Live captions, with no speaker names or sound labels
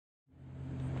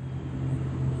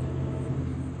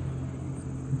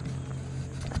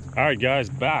All right, guys,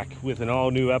 back with an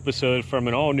all-new episode from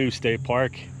an all-new state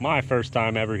park. My first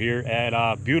time ever here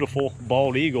at beautiful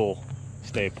Bald Eagle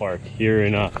State Park here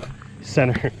in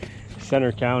Center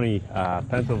County,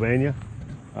 Pennsylvania.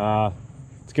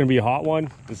 It's gonna be a hot one.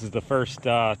 This is the first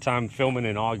time filming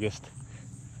in August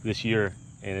this year,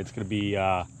 and it's gonna be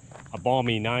a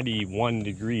balmy 91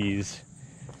 degrees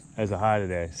as a high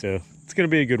today. So it's gonna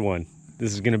be a good one.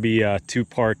 This is gonna be a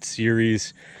two-part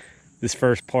series. This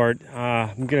first part,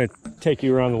 I'm gonna take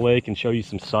you around the lake and show you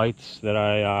some sites that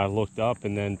I looked up,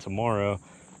 and then tomorrow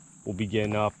we'll be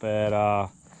getting up at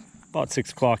about 6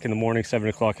 o'clock in the morning, 7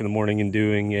 o'clock in the morning, and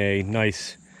doing a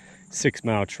nice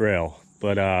 6-mile trail.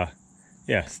 But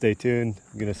yeah, stay tuned.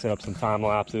 I'm gonna set up some time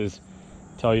lapses,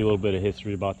 tell you a little bit of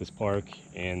history about this park,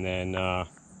 and then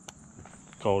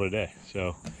call it a day.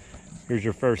 So here's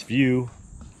your first view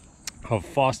of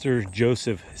Foster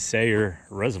Joseph Sayer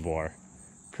Reservoir.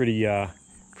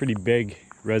 Pretty big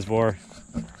reservoir,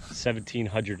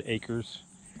 1,700 acres,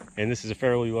 and this is a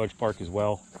fairly large park as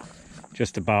well.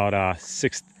 Just about a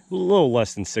little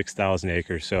less than 6,000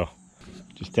 acres. So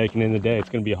just taking in the day. It's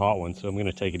going to be a hot one, so I'm going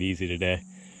to take it easy today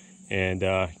and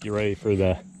get ready for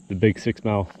the big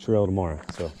 6-mile trail tomorrow.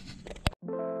 So.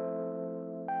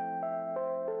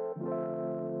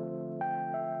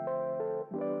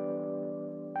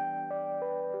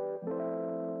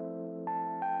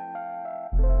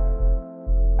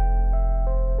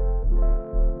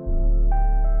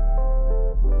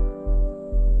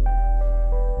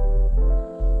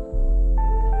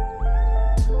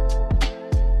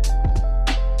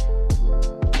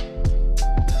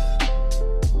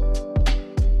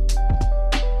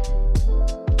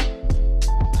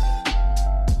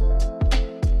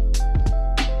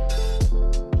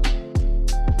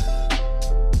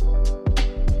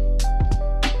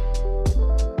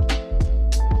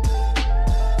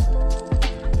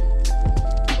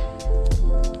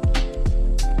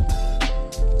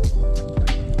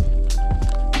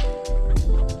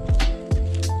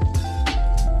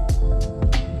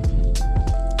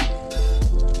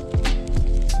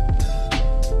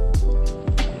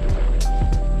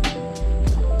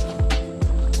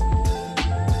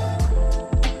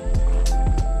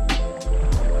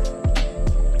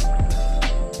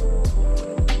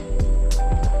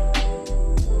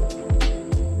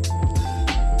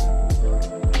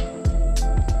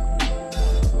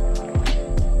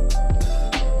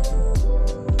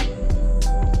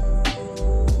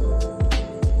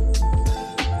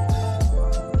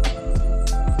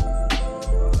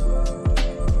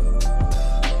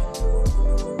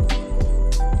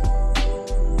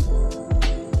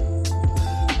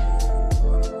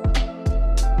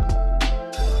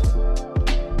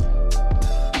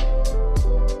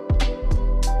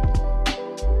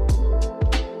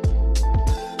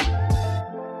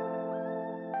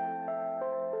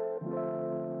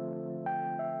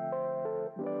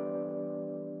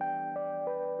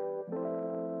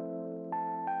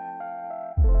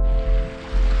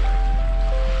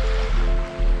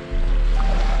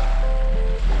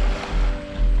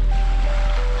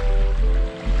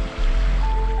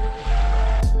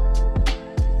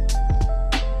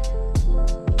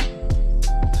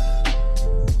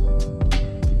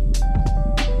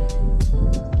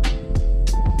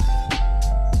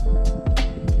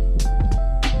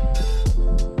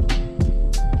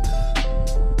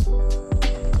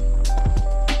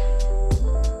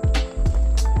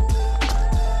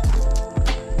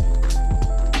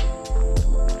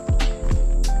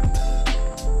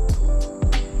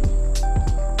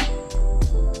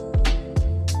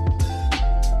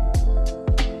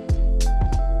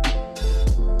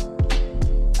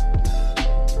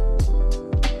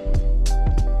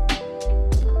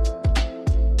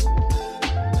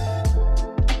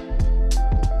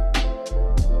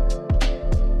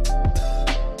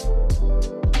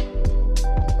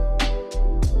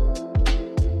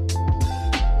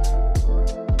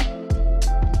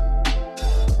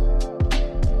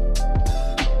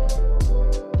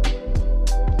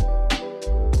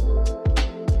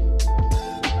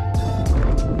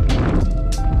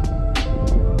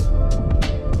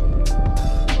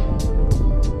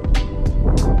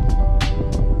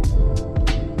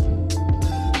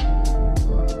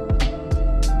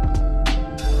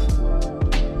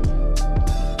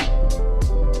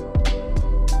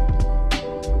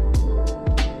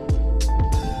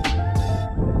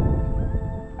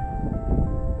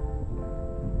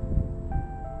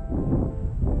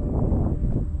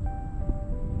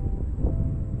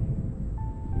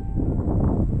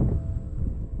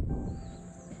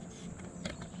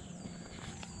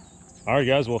 All right,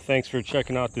 guys, well, thanks for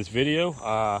checking out this video.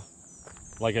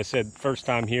 Like I said, first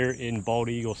time here in Bald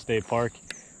Eagle State Park.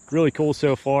 Really cool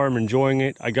so far. I'm enjoying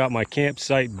it. I got my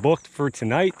campsite booked for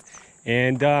tonight,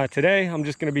 and today I'm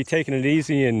just going to be taking it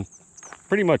easy and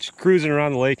pretty much cruising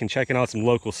around the lake and checking out some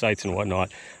local sites and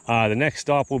whatnot. The next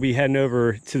stop, we'll be heading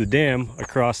over to the dam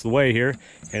across the way here,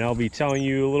 and I'll be telling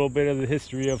you a little bit of the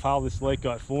history of how this lake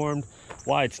got formed,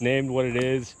 why it's named what it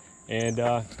is, and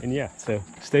yeah, so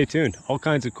stay tuned. All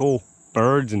kinds of cool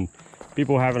birds and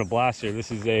people having a blast here.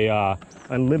 This is a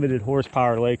unlimited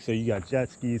horsepower lake, so you got jet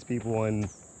skis, people in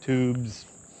tubes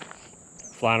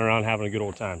flying around having a good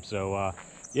old time. So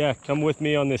yeah, come with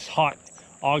me on this hot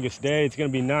August day. It's going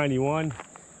to be 91.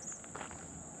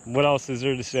 What else is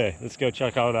there to say? Let's go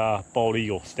check out Bald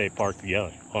Eagle State Park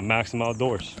together on Maksim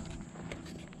Outdoors.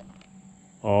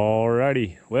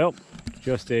 Alrighty, well,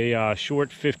 just a short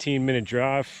 15-minute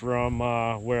drive from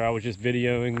where I was just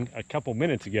videoing a couple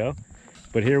minutes ago.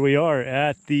 But here we are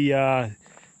at the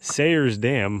Sayers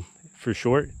Dam, for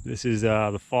short. This is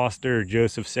the Foster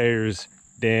Joseph Sayers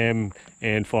Dam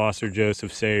and Foster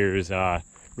Joseph Sayers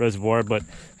Reservoir. But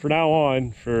for now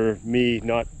on, for me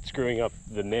not screwing up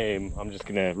the name, I'm just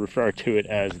going to refer to it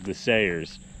as the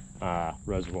Sayers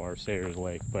Reservoir, Sayers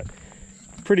Lake. But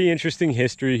pretty interesting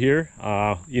history here.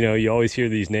 You know, you always hear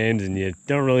these names and you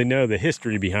don't really know the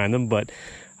history behind them, but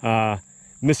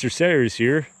Mr. Sayers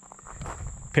here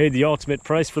paid the ultimate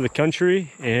price for the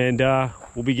country, and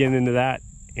we'll be getting into that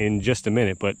in just a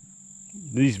minute. But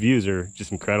these views are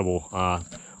just incredible.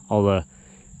 All the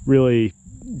really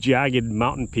jagged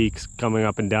mountain peaks coming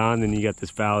up and down, and you got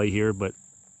this valley here. But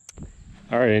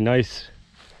all right, a nice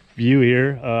view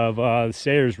here of the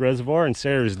Sayers Reservoir and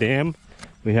Sayers Dam.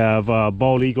 We have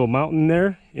Bald Eagle Mountain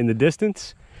there in the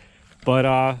distance. But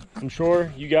I'm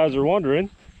sure you guys are wondering,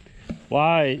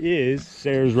 why is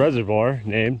Sayers Reservoir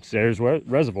named Sayers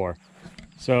Reservoir?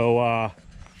 So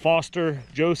Foster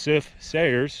Joseph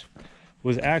Sayers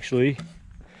was actually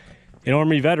an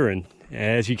Army veteran.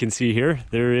 As you can see here,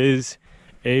 there is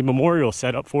a memorial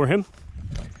set up for him.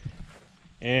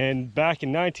 And back in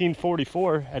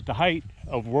 1944, at the height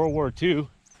of World War II,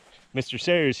 Mr.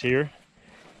 Sayers here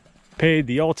paid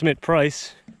the ultimate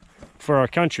price for our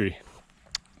country.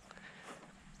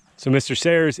 So Mr.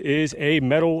 Sayers is a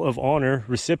Medal of Honor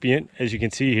recipient, as you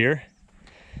can see here.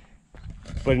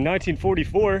 But in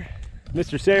 1944,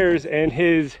 Mr. Sayers and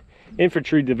his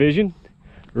infantry division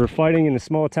were fighting in a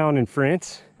small town in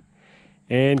France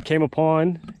and came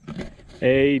upon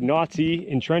a Nazi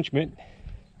entrenchment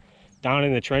down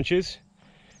in the trenches.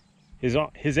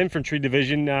 His infantry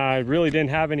division really didn't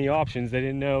have any options. They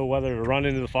didn't know whether to run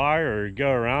into the fire or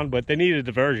go around, but they needed a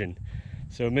diversion.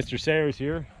 So Mr. Sayers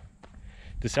here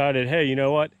decided, hey, you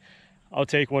know what? I'll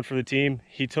take one for the team.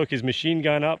 He took his machine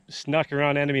gun up, snuck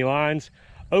around enemy lines,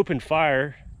 opened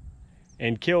fire,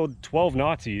 and killed 12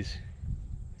 Nazis,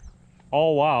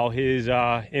 all while his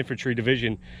infantry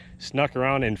division snuck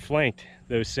around and flanked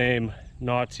those same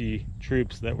Nazi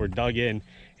troops that were dug in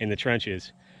the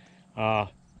trenches.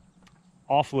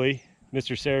 Awfully,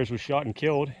 Mr. Sayers was shot and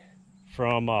killed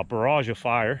from a barrage of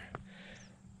fire.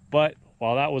 But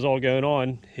while that was all going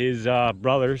on, his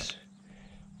brothers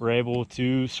were able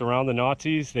to surround the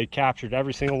Nazis. They captured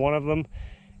every single one of them,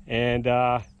 and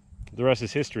the rest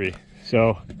is history.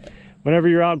 So whenever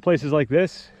you're out in places like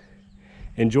this,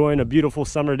 enjoying a beautiful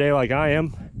summer day like I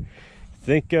am,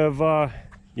 think of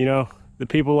you know, the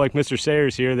people like Mr.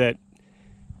 Sayers here that,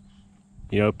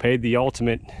 you know, paid the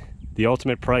ultimate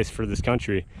price for this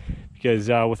country. Because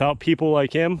without people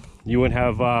like him, you wouldn't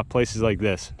have places like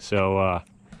this. So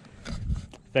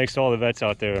thanks to all the vets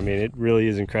out there. I mean, it really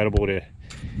is incredible to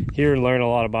hear and learn a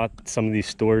lot about some of these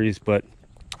stories. But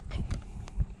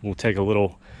we'll take a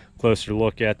little closer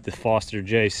look at the Foster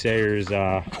J. Sayers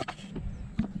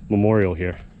memorial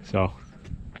here. So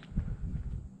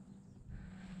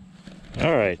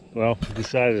all right, well,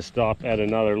 decided to stop at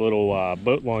another little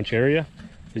boat launch area.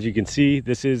 As you can see,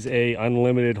 this is a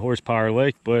unlimited horsepower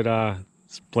lake, but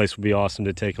this place would be awesome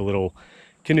to take a little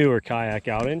canoe or kayak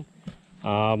out in.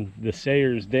 The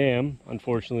Sayers Dam,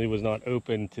 unfortunately, was not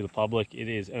open to the public. It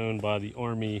is owned by the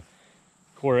Army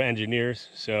Corps of Engineers,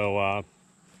 so I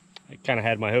kind of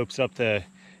had my hopes up to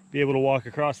be able to walk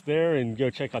across there and go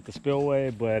check out the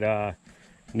spillway, but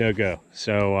no go.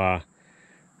 So I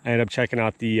ended up checking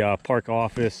out the park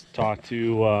office, talked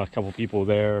to a couple people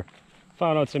there,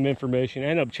 found out some information,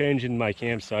 ended up changing my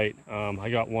campsite. I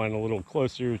got one a little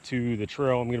closer to the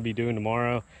trail I'm going to be doing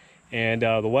tomorrow, and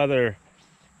the weather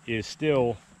is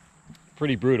still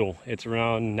pretty brutal. It's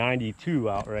around 92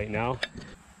 out right now,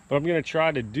 but I'm going to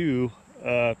try to do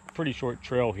a pretty short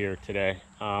trail here today.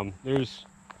 There's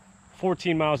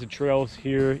 14 miles of trails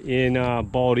here in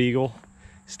Bald Eagle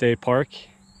State Park,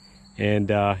 And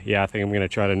yeah, I think I'm gonna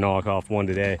try to knock off one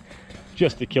today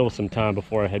just to kill some time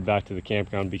before I head back to the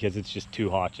campground, because it's just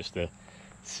too hot just to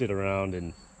sit around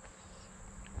and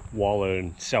wallow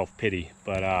in self-pity.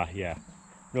 But yeah,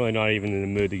 really not even in the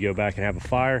mood to go back and have a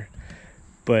fire.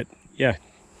 But yeah,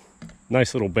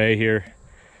 nice little bay here.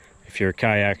 If you're a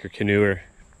kayak or canoeer,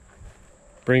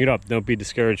 bring it up. Don't be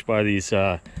discouraged by these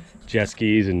jet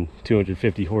skis and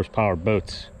 250 horsepower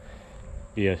boats.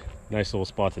 Be a nice little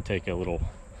spot to take a little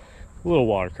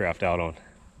watercraft out on.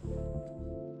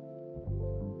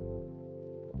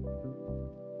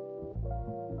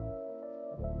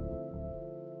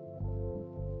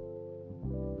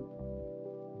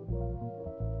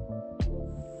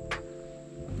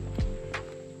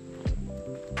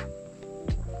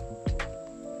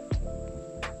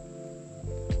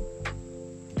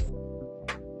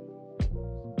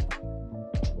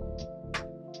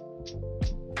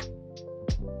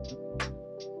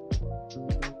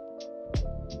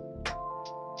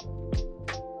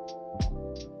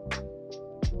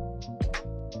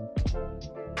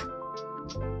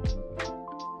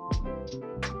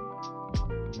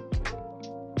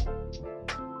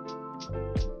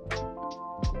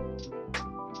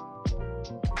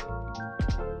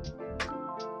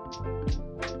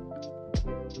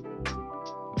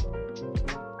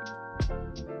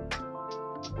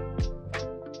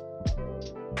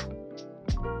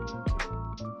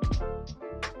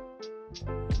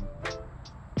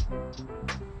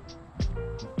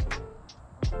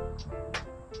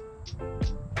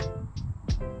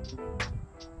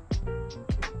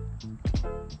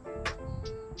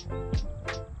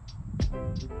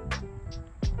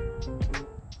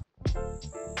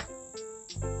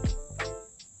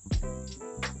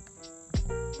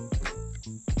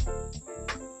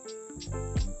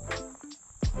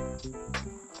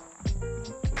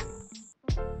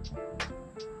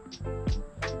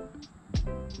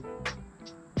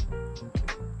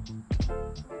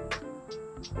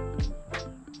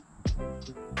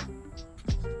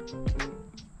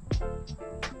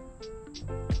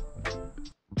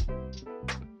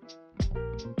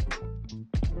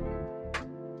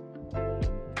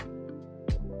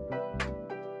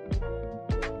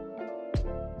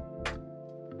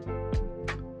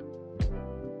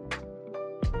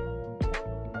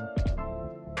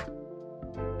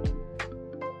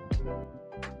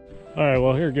 All right,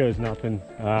 well, here goes nothing.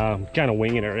 I'm kind of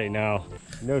winging it right now.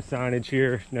 No signage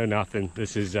here, no nothing.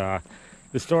 This is the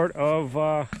start of,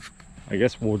 I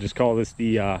guess we'll just call this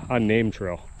the unnamed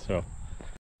trail. So,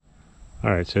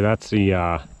 all right, so that's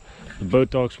the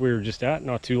boat docks we were just at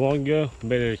not too long ago.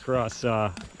 Made it across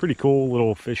pretty cool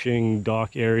little fishing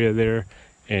dock area there,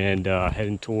 and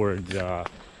heading towards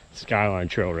Skyline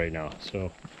Trail right now.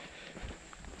 So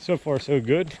far so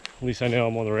good. At least I know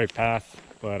I'm on the right path,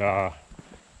 but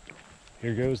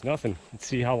here goes nothing. Let's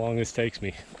see how long this takes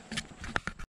me.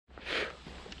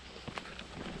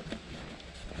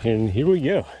 And here we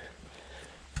go.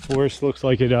 Forest looks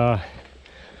like it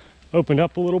opened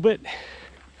up a little bit.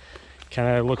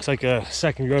 Kind of looks like a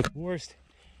second growth forest.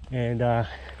 And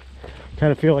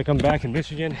kind of feel like I'm back in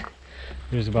Michigan.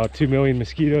 There's about 2 million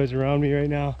mosquitoes around me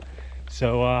right now.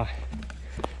 So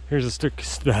here's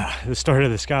the start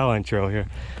of the Skyline Trail here.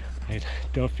 I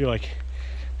don't feel like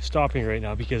stopping right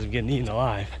now because I'm getting eaten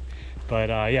alive. But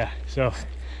yeah, so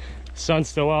sun's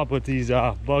still out, but these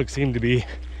bugs seem to be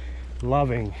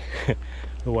loving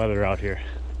the weather out here.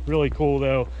 Really cool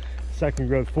though, second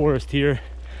growth forest here.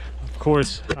 Of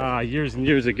course, years and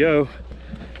years ago,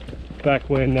 back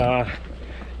when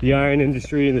the iron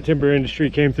industry and the timber industry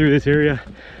came through this area,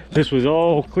 this was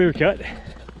all clear cut.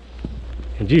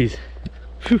 And geez,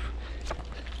 whew,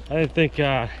 I didn't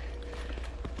think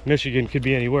Michigan could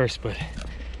be any worse, but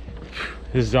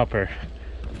this is upper.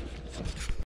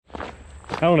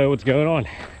 I don't know what's going on.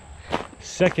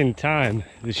 Second time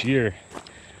this year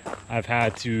I've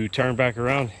had to turn back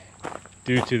around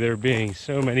due to there being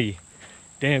so many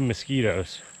damn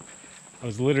mosquitoes. I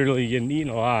was literally getting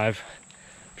eaten alive.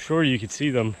 I'm sure you could see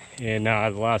them in the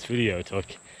last video I took.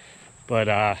 But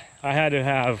I had to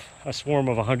have a swarm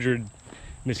of 100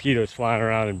 mosquitoes flying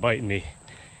around and biting me.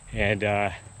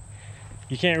 And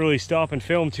you can't really stop and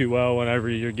film too well whenever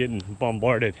you're getting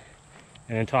bombarded.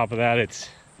 And on top of that, it's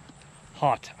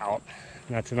hot out.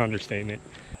 That's an understatement.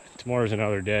 Tomorrow's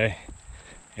another day.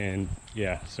 And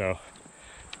yeah, so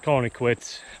calling it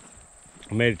quits.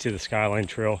 I made it to the Skyline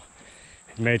Trail.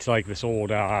 I made it to like this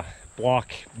old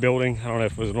block building. I don't know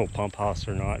if it was an old pump house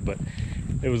or not, but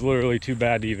it was literally too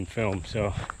bad to even film.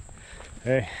 So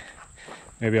hey,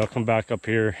 maybe I'll come back up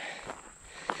here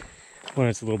when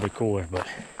it's a little bit cooler, but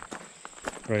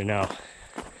right now,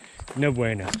 no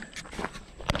bueno.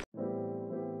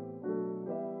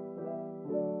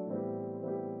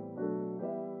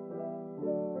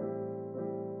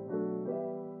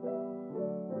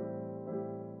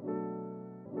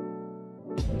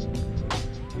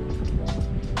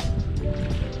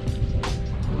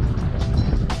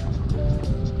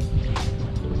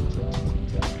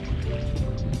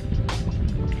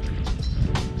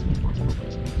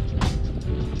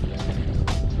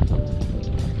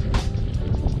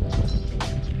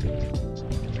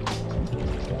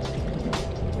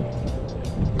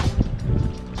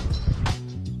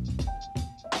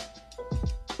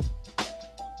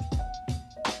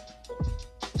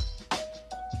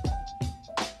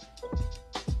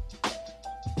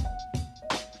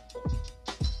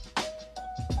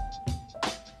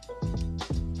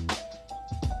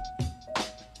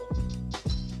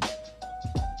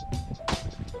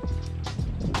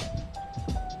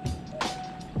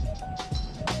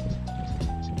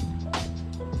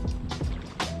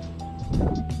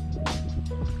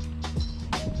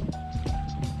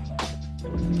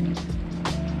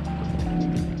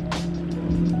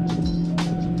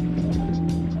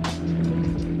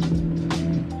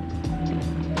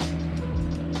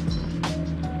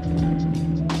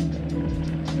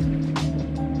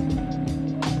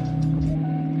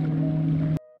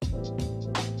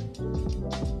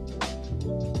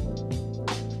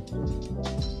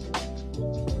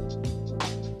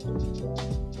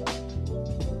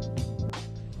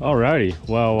 Alrighty,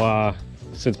 well,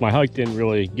 since my hike didn't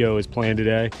really go as planned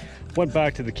today, went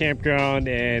back to the campground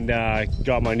and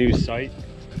got my new site.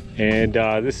 And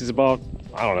this is about,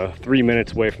 I don't know, 3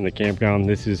 minutes away from the campground.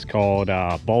 This is called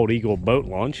Bald Eagle Boat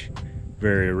Launch.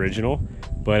 Very original.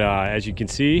 But as you can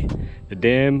see, the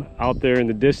dam out there in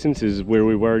the distance is where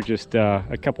we were just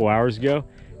a couple hours ago.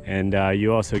 And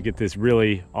you also get this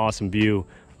really awesome view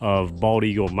of Bald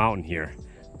Eagle Mountain here,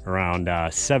 around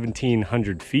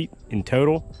 1,700 feet in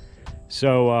total.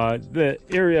 So the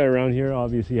area around here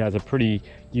obviously has a pretty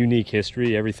unique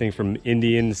history, everything from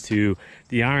Indians to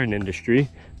the iron industry.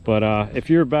 But if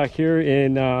you're back here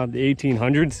in the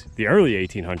 1800s, the early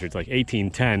 1800s, like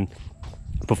 1810,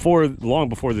 long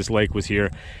before this lake was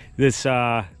here, this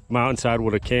mountainside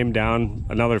would have came down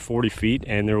another 40 feet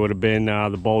and there would have been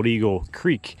the Bald Eagle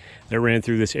Creek that ran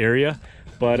through this area.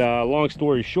 But long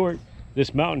story short,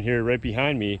 this mountain here right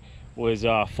behind me was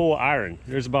full of iron.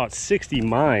 There's about 60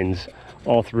 mines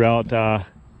all throughout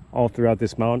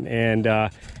this mountain,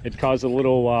 and it caused a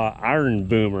little iron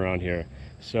boom around here.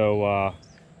 So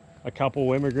a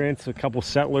couple immigrants, a couple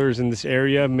settlers in this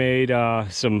area made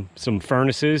some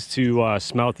furnaces to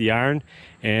smelt the iron,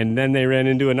 and then they ran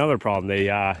into another problem. They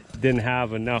didn't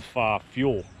have enough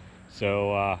fuel.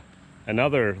 So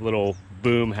another little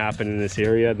boom happened in this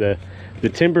area. The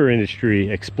timber industry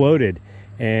exploded.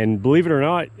 And believe it or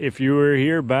not, if you were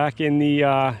here back in the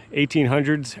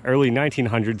 1800s, early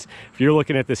 1900s, if you're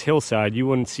looking at this hillside, you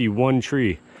wouldn't see one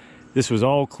tree. This was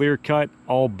all clear cut,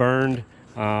 all burned.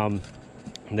 And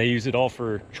they use it all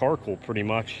for charcoal pretty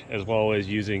much, as well as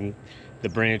using the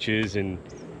branches and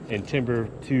timber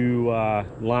to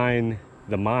line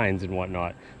the mines and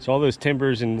whatnot. So all those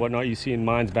timbers and whatnot you see in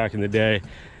mines back in the day,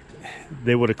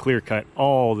 they would have clear cut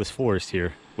all this forest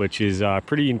here, which is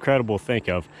pretty incredible to think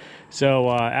of.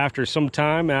 So after some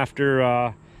time,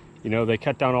 after you know, they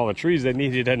cut down all the trees, they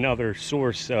needed another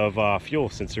source of fuel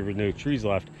since there were no trees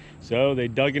left. So they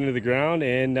dug into the ground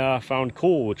and found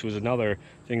coal, which was another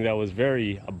thing that was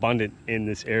very abundant in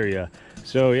this area.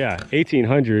 So yeah,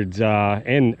 1800s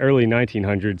and early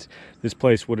 1900s, this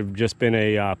place would have just been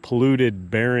a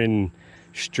polluted, barren,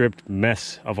 stripped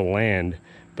mess of a land.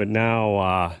 But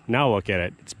now look at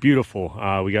it. It's beautiful.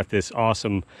 We got this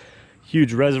awesome,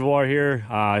 huge reservoir here.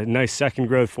 Nice second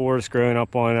growth forest growing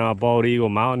up on Bald Eagle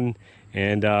Mountain,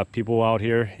 and people out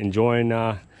here enjoying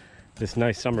this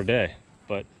nice summer day.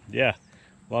 But yeah,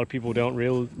 a lot of people don't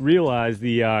realize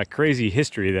the crazy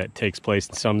history that takes place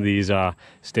in some of these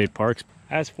state parks.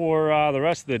 As for the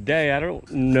rest of the day, I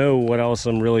don't know what else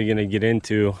I'm really going to get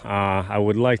into. I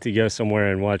would like to go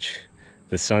somewhere and watch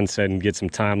the sunset and get some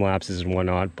time lapses and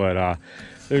whatnot, but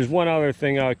there's one other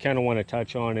thing I kind of want to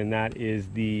touch on, and that is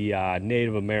the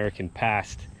Native American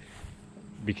past,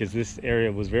 because this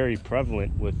area was very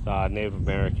prevalent with Native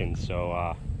Americans.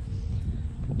 So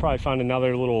we'll probably find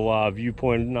another little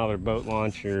viewpoint, another boat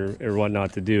launch or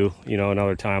whatnot to do, you know,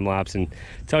 another time lapse, and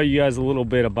tell you guys a little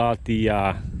bit about the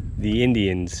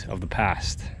Indians of the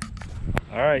past.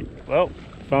 All right, well,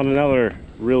 found another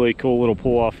really cool little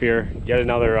pull off here, yet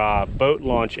another boat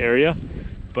launch area.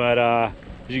 But as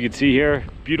you can see here,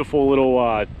 beautiful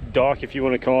little dock, if you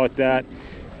want to call it that,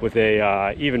 with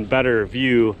a even better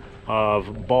view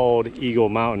of Bald Eagle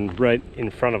Mountain right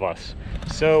in front of us.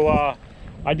 So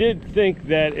I did think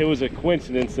that it was a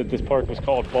coincidence that this park was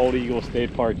called Bald Eagle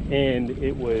State Park, and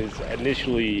it was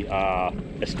initially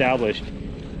established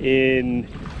in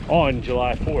on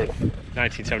July 4th,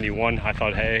 1971. I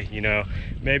thought, hey, you know,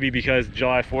 maybe because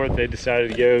July 4th they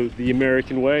decided to go the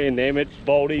American way and name it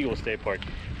Bald Eagle State Park.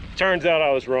 Turns out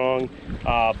I was wrong.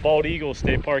 Bald Eagle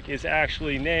State Park is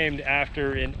actually named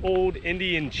after an old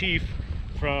Indian chief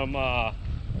from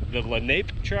the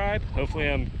Lenape tribe. Hopefully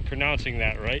I'm pronouncing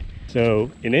that right.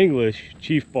 So in English,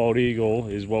 Chief Bald Eagle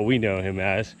is what we know him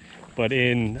as, but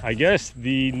in, I guess,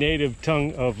 the native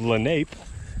tongue of Lenape,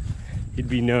 he'd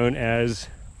be known as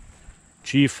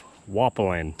Chief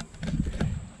Wapelin.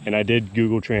 And I did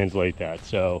Google translate that.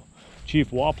 So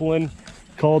Chief Wapelin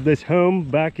called this home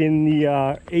back in the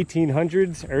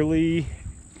 1800s, early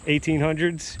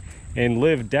 1800s, and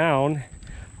lived down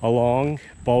along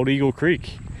Bald Eagle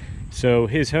Creek. So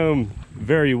his home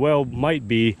very well might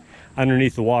be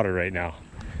underneath the water right now.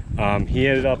 He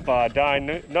ended up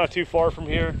dying not too far from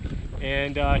here,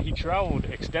 and he traveled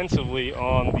extensively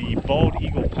on the Bald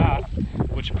Eagle Path,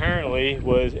 which apparently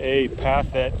was a path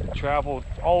that traveled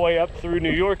all the way up through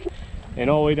New York and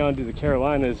all the way down to the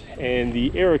Carolinas, and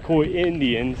the Iroquois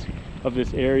Indians of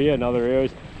this area and other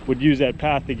areas would use that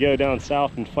path to go down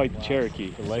south and fight the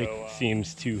Cherokee. The lake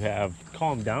seems to have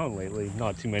calmed down lately.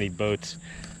 Not too many boats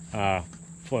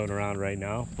floating around right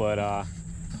now, but I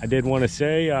did want to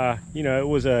say, you know, it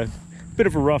was a bit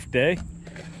of a rough day.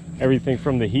 Everything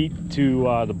from the heat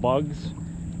to the bugs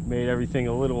made everything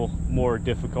a little more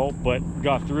difficult, but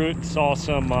got through it. Saw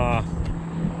some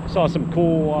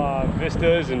cool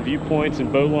vistas and viewpoints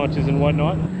and boat launches and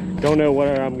whatnot. Don't know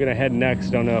where I'm gonna head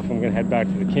next. Don't know if I'm gonna head back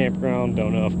to the campground.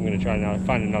 Don't know if I'm gonna try to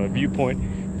find another viewpoint.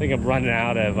 I think I'm running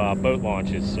out of boat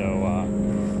launches, so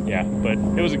yeah, but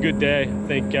it was a good day. I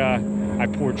think I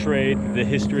portrayed the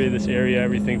history of this area,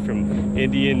 everything from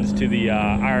Indians to the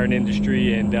iron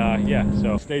industry, and yeah,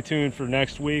 so stay tuned for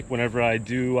next week whenever I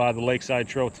do the Lakeside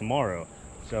Trail tomorrow.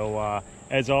 So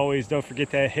as always, don't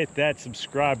forget to hit that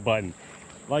subscribe button.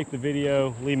 Like the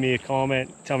video, leave me a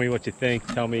comment, tell me what you think,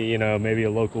 tell me, you know, maybe a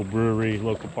local brewery,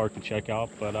 local park to check out.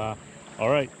 But all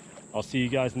right, I'll see you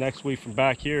guys next week from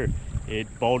back here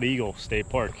at Bald Eagle State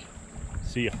Park.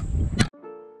 See ya.